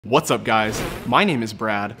What's up guys, my name is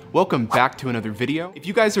Brad. Welcome back to another video. If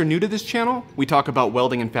you guys are new to this channel, we talk about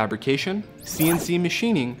welding and fabrication, CNC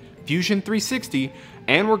machining, Fusion 360,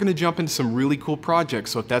 and we're gonna jump into some really cool projects,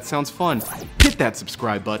 so if that sounds fun, hit that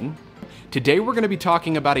subscribe button. Today we're gonna be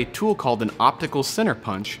talking about a tool called an Optical Center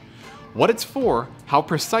Punch, what it's for, how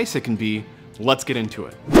precise it can be. Let's get into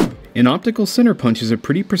it. An optical center punch is a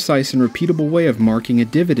pretty precise and repeatable way of marking a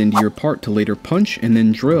divot into your part to later punch and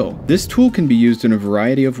then drill. This tool can be used in a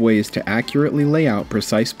variety of ways to accurately lay out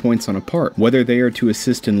precise points on a part, whether they are to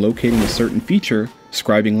assist in locating a certain feature,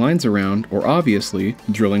 scribing lines around, or obviously,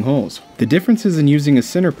 drilling holes. The differences in using a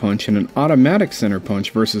center punch and an automatic center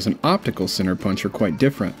punch versus an optical center punch are quite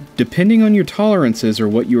different. Depending on your tolerances or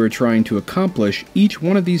what you are trying to accomplish, each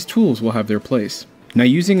one of these tools will have their place. Now,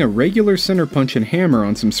 using a regular center punch and hammer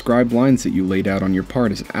on some scribed lines that you laid out on your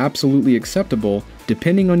part is absolutely acceptable.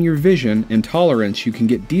 Depending on your vision and tolerance, you can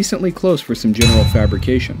get decently close for some general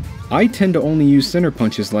fabrication. I tend to only use center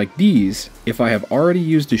punches like these if I have already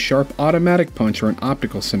used a sharp automatic punch or an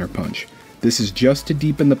optical center punch. This is just to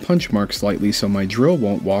deepen the punch mark slightly so my drill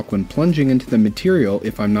won't walk when plunging into the material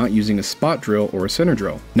if I'm not using a spot drill or a center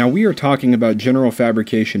drill. Now we are talking about general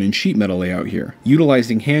fabrication and sheet metal layout here,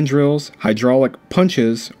 utilizing hand drills, hydraulic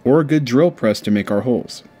punches, or a good drill press to make our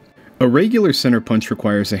holes. A regular center punch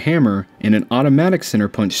requires a hammer, and an automatic center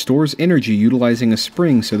punch stores energy utilizing a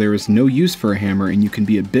spring, so there is no use for a hammer and you can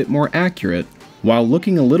be a bit more accurate while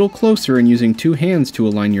looking a little closer and using two hands to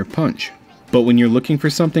align your punch. But when you're looking for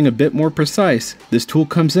something a bit more precise, this tool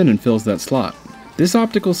comes in and fills that slot. This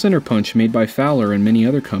optical center punch made by Fowler and many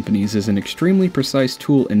other companies is an extremely precise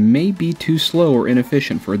tool and may be too slow or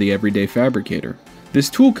inefficient for the everyday fabricator. This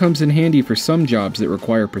tool comes in handy for some jobs that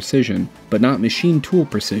require precision, but not machine tool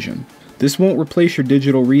precision. This won't replace your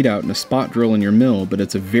digital readout and a spot drill in your mill, but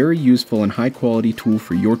it's a very useful and high quality tool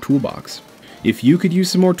for your toolbox. If you could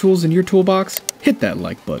use some more tools in your toolbox, hit that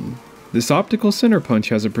like button. This optical center punch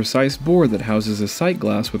has a precise bore that houses a sight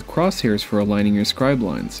glass with crosshairs for aligning your scribe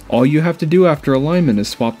lines. All you have to do after alignment is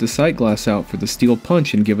swap the sight glass out for the steel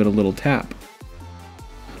punch and give it a little tap.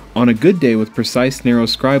 On a good day with precise narrow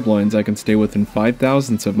scribe lines, I can stay within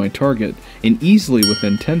 5/1000ths of my target and easily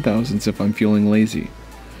within 10/1000ths if I'm feeling lazy.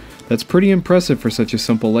 That's pretty impressive for such a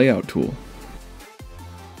simple layout tool.